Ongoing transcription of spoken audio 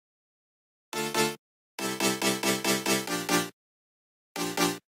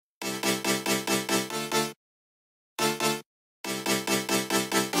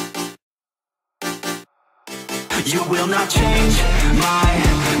You will not change my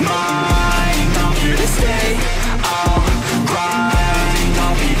mind. I'm here to stay. I'll grind.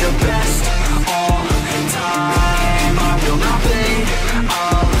 I'll be the best all time. I will not fade.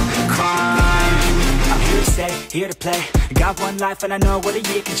 I'll climb. I'm here to stay, here to play. I got one life and I know what a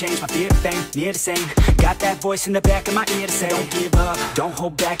year can change. My fear of fame, near the same. Got that voice in the back of my ear to say, don't give up, don't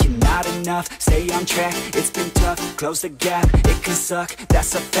hold back, you're not enough. Stay on track, it's been tough. Close the gap, it can suck,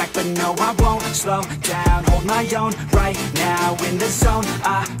 that's a fact. But no, I won't slow down. Hold my own right now in the zone.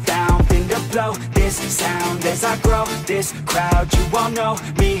 I found in to blow this sound as I grow this crowd. You all know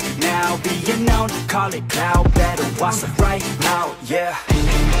me now, being known. Call it cloud, better watch the right out, yeah.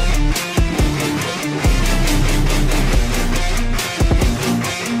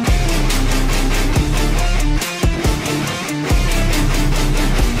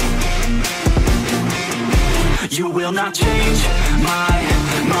 You will not change my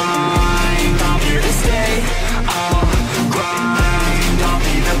mind. I'm here to stay. I'll grind. I'll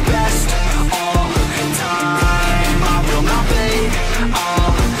be the best all time. I will not fade.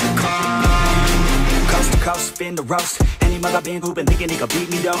 I'll climb. Coast to coast, spin the roast. Any mother been who been thinking he could beat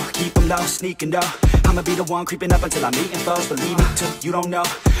me though. Keep him low, sneaking though. I'ma be the one creeping up until I'm meeting foes. Believe me too, you don't know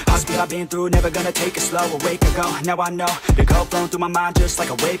how speed I've been through, never gonna take it slow. Awake I go, now I know the code flowing through my mind just like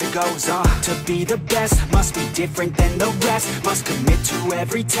a wave it goes on. To be the best, must be different than the rest. Must commit to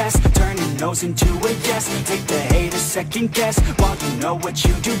every test, turning no's into a yes. Take the hate a second guess, while you know what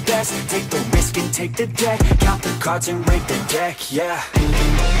you do best. Take the risk and take the debt, count the cards and rake the deck, yeah.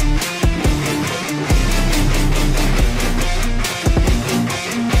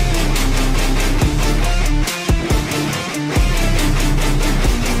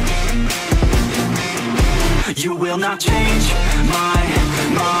 You will not change my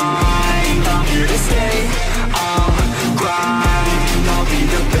mind. I'm here to stay. I'll grind. I'll be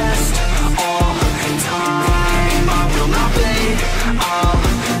the best all time. I will not fade. I'll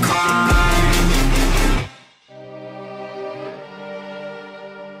climb.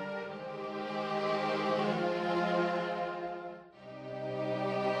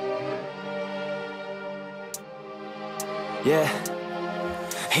 Yeah.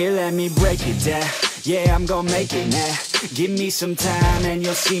 Here, let me break it down. Yeah, I'm gon' make it now. Give me some time and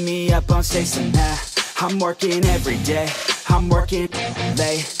you'll see me up on stage somehow. I'm working every day, I'm working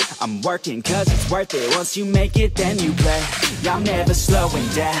late. I'm working cause it's worth it. Once you make it, then you play. I'm never slowing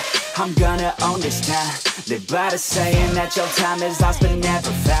down, I'm gonna own this time. Live by the saying that your time is lost but never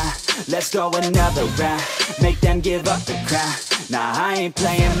found. Let's go another round, make them give up the crown. Nah, I ain't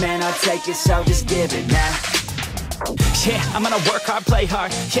playing, man, I'll take it, so just give it now. Yeah, I'm gonna work hard, play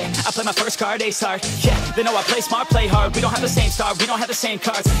hard. Yeah, I play my first card, ace hard. Yeah, they know I play smart, play hard. We don't have the same star, we don't have the same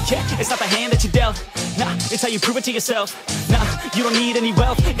cards. Yeah, it's not the hand that you dealt. Nah, it's how you prove it to yourself. Nah, you don't need any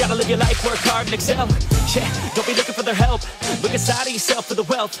wealth. Gotta live your life, work hard and excel. Yeah, don't be looking for their help. Look inside of yourself for the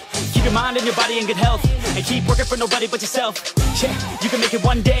wealth. Keep your mind and your body in good health. And keep working for nobody but yourself. Yeah, you can make it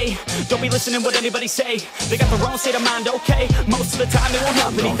one day. Don't be listening what anybody say. They got their own state of mind, okay. Most of the time it won't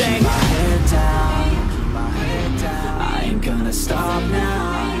help anything. Keep my head down. I ain't gonna stop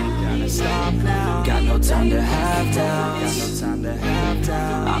now. Got no time to have doubts.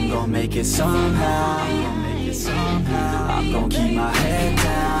 I'm gonna make it somehow. I'm gonna keep my head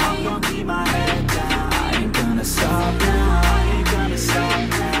down. I ain't gonna stop now. Got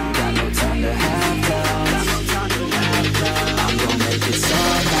no time to have doubts. I'm gonna make it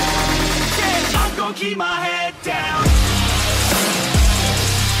somehow. Yeah, I'm gonna keep my head down.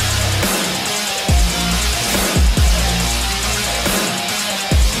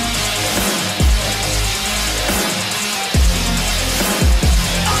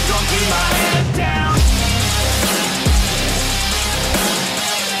 Keep my head down.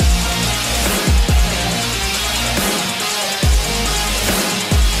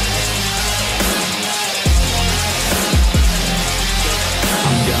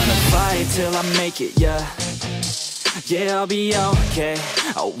 I'm gonna fight till I make it, yeah. Yeah, I'll be okay.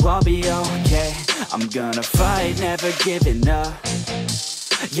 Oh, I'll be okay. I'm gonna fight, never giving up.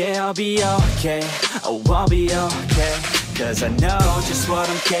 Yeah, I'll be okay. Oh, I'll be okay. Cause I know just what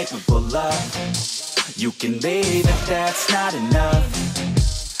I'm capable of. You can leave if that's not enough.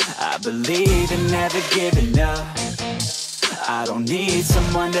 I believe in never giving up. I don't need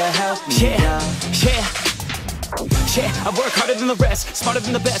someone to help me up. Yeah, I work harder than the rest, smarter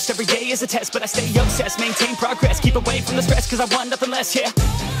than the best. Every day is a test, but I stay obsessed. Maintain progress, keep away from the stress, cause I want nothing less, yeah.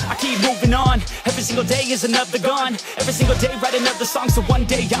 I keep moving on, every single day is another gone. Every single day write another song, so one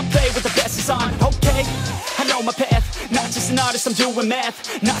day I'll play with the best is on. Okay, I know my path, not not just an artist, I'm doing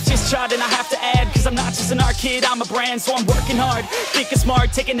math. Not just charting, I have to add, cause I'm not just an art kid, I'm a brand. So I'm working hard, thinking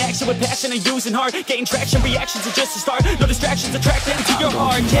smart, taking action with passion and using heart. Getting traction, reactions are just a start. No distractions, attract them to your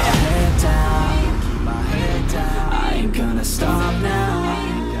heart, yeah. Keep my head down, I ain't gonna stop now.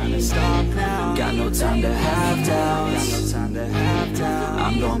 Got no time to have doubts.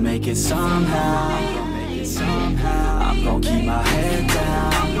 I'm gonna make it somehow. I'm gonna keep my head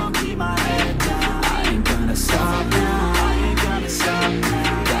down. I ain't gonna stop now.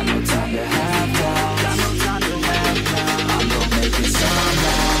 Got no time to have doubts. I'm gonna make it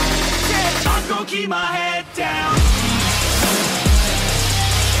somehow. I'm gonna keep my head down.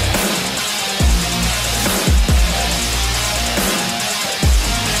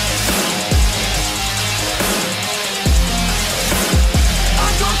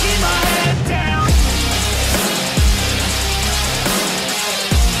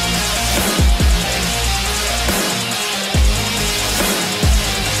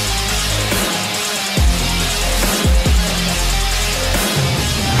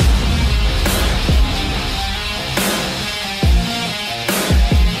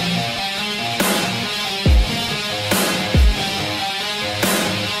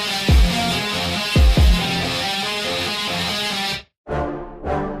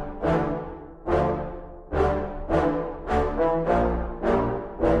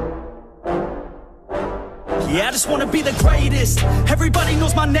 Yeah, I just wanna be the greatest. Everybody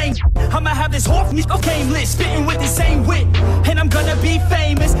knows my name. I'ma have this whole game list, spitting with the same wit, and I'm gonna be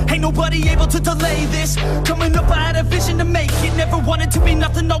famous. Ain't nobody able to delay this. Coming up, I had a vision to make it. Never wanted to be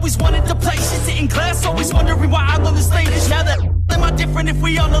nothing, always wanted to play shit. Sit in class, always wondering why I'm on this latest. Now that am I different if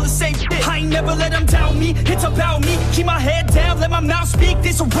we all know the same shit? I ain't never let them doubt me, it's about me. Keep my head down, let my mouth speak.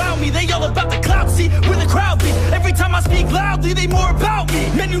 They surround me, they all about the clout. See, where the crowd be. Every time I speak loudly, they more about me.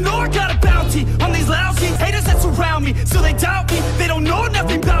 Man, you know I got a bounty on these lousy haters that surround me. Still they doubt me, they don't know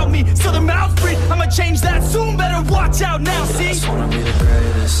nothing about me. Still their mouths free, I'ma change that soon. Better watch out now, see? I just wanna be the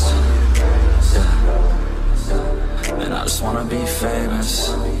greatest. Yeah. And I just wanna be famous.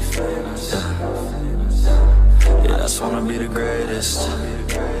 Yeah, I just wanna be the greatest.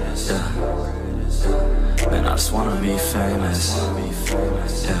 Yeah. Man, I just wanna be famous.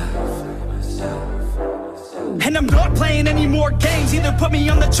 Yeah. And I'm not playing any more games. Either put me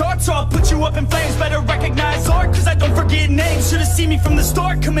on the charts or I'll put you up in flames. Better recognize art, cause I don't forget names. Should've seen me from the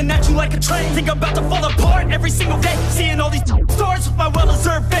start, coming at you like a train. Think I'm about to fall apart every single day. Seeing all these stars with my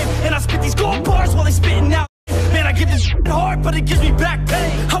well-deserved fame. And I spit these gold bars while they spitting out. Man, I give this shit hard, but it gives me back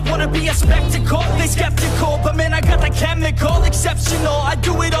pain. I wanna be a spectacle, they skeptical. But man, I got that chemical, exceptional. I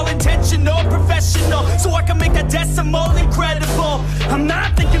do it all intentional, professional. So I can make that decimal incredible. I'm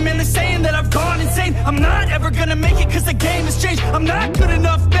not thinking, man, they're saying that I've gone insane. I'm not ever gonna make it cause the game has changed. I'm not good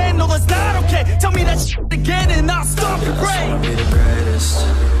enough, man, no that's not okay. Tell me that shit again and I'll stop your brain. I just wanna be the greatest.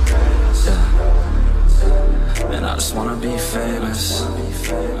 Yeah. Man, I just wanna be famous.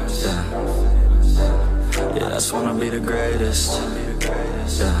 Yeah. Yeah, I just wanna be the greatest.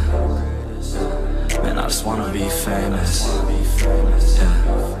 Yeah. Man, I just wanna be famous.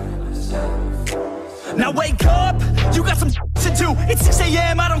 Yeah. Now wake up, you got some to do. It's 6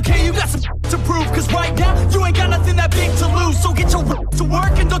 AM, I don't care, you got some to prove. Cause right now, you ain't got nothing that big to lose. So get your to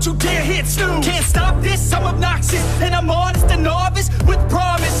work and don't you dare hit snooze. Can't stop this, I'm obnoxious. And I'm honest and novice with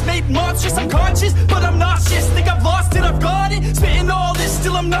promise. Made monstrous, I'm conscious, but I'm nauseous. Think I've lost it, I've got it. Spitting all this,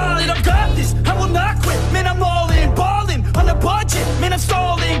 still I'm not it. I've got this, I will not quit. Man, I'm all in, balling on a budget. Man, I'm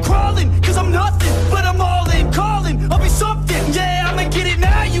stalling, crawling, cause I'm nothing. But I'm all in, calling, I'll be something. Yeah, I'ma get it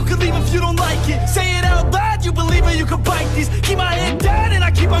now, you can leave if you don't like it. Say it out loud, you believe it, you can bite this. Keep my head down and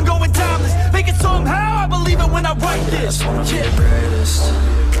I keep on going timeless. Make it somehow, I believe it when I write this. I just wanna be the greatest.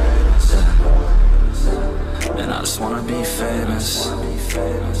 Yeah. And I just wanna be famous.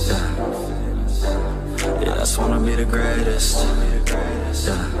 Yeah. Yeah, I just wanna be the greatest.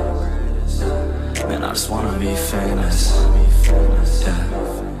 Yeah. Man, I just wanna be famous. Yeah.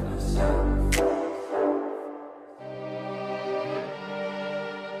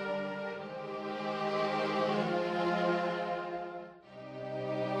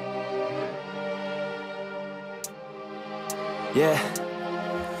 Yeah,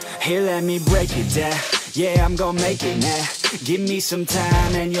 here let me break it down. Yeah, I'm gonna make it now. Give me some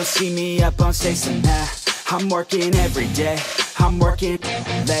time and you'll see me up on stage somehow. I'm working every day, I'm working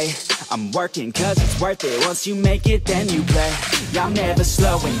late. I'm working cause it's worth it. Once you make it, then you play. I'm never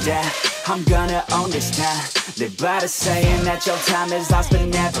slowing down, I'm gonna own this time. Live by the saying that your time is lost but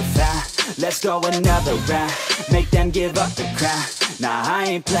never found. Let's go another round, make them give up the crown. Nah, I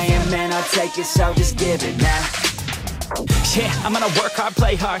ain't playing, man, I'll take it, so just give it now. Yeah, I'm gonna work hard,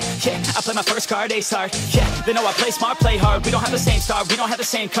 play hard. Yeah, I play my first card, ace hard. Yeah, they know I play smart, play hard. We don't have the same star, we don't have the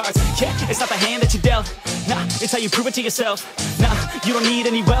same cards. Yeah, it's not the hand that you dealt. Nah, it's how you prove it to yourself. Nah, you don't need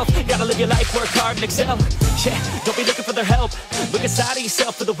any wealth. Gotta live your life, work hard and excel. Yeah, don't be looking for their help. Look inside of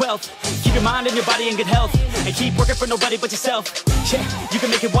yourself for the wealth. Keep your mind and your body in good health. And keep working for nobody but yourself. Yeah, you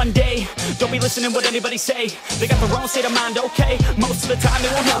can make it one day. Don't be listening what anybody say. They got their own state of mind, okay? Most of the time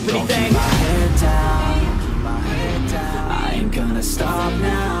it won't help anything. Keep my head down, keep my head down. I ain't gonna stop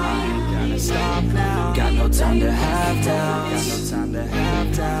now, I ain't gonna stop now. Got no time to have doubts, got no time to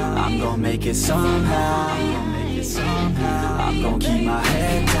have doubts. I'm gonna make it somehow, I'm gonna make it somehow. I'm gonna keep my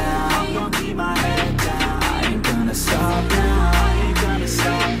head down, I'm gonna keep my head down. I ain't gonna stop now, I ain't gonna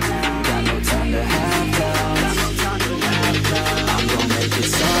stop now. Got no time to have doubts, got no time to have doubts. I'm gonna make it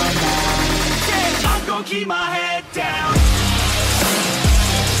somehow. Yeah, I'm gonna keep my head down.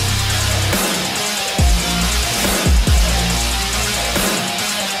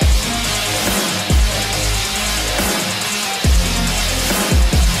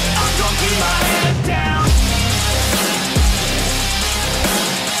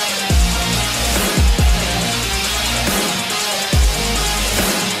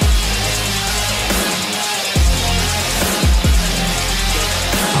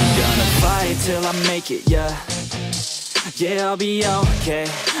 Till I make it, yeah. Yeah, I'll be okay.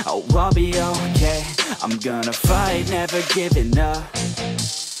 Oh, I'll be okay. I'm gonna fight, never giving up.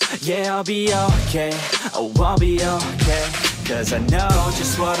 Yeah, I'll be okay. Oh, I'll be okay. Cause I know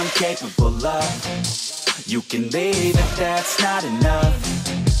just what I'm capable of. You can leave if that's not enough.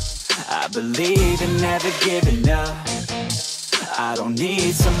 I believe in never giving up. I don't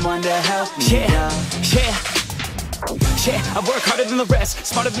need someone to help me up. Yeah, I work harder than the rest,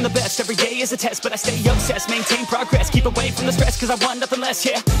 smarter than the best. Every day is a test, but I stay obsessed. Maintain progress, keep away from the stress, cause I want nothing less,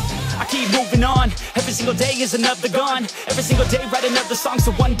 yeah. I keep moving on, every single day is another gone. Every single day write another song,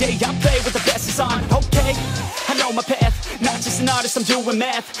 so one day I'll play with the best is on. Okay, I know my path, not just an artist, I'm doing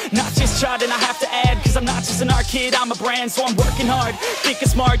math. Not just charting, I have to add, cause I'm not just an art kid, I'm a brand. So I'm working hard, thinking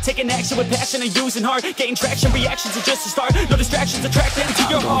smart, taking action with passion and using heart. Gain traction, reactions are just a start. No distractions, attract them to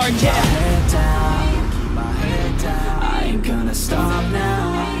your heart, yeah. I ain't gonna stop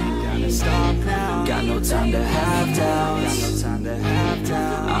now, I ain't gonna stop now. Got no time to have doubts, got no time to have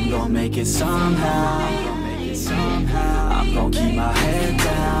doubts. I'm gonna make it somehow, I'm gonna make it somehow. I'm gonna keep my head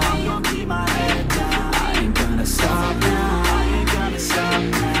down, I'm gonna keep my head down. I ain't gonna stop now, I ain't gonna stop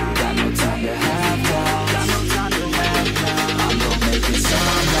now. Got no time to have doubts, got no time to have doubts. I'm gonna make it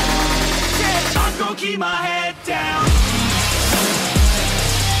somehow. Yeah, I'm gonna keep my head down.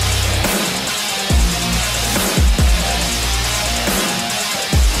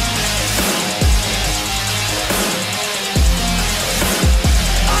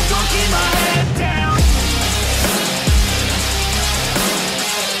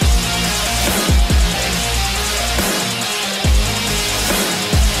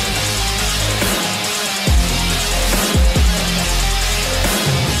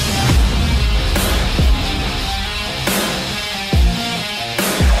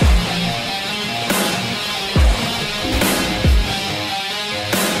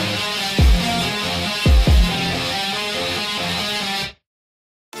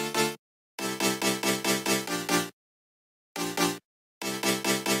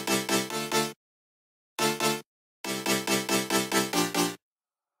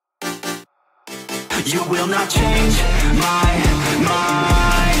 You will not change my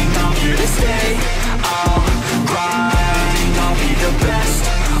mind. I'm here to stay. I'll grind. I'll be the best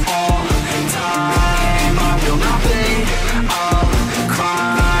all time. I will not play. I'll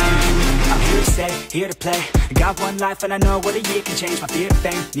climb. I'm here to stay, here to play. I got one life and I know what a year can change. My fear of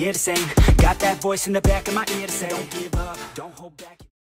fame, near the same. Got that voice in the back of my ear to say, don't give up, don't hold back.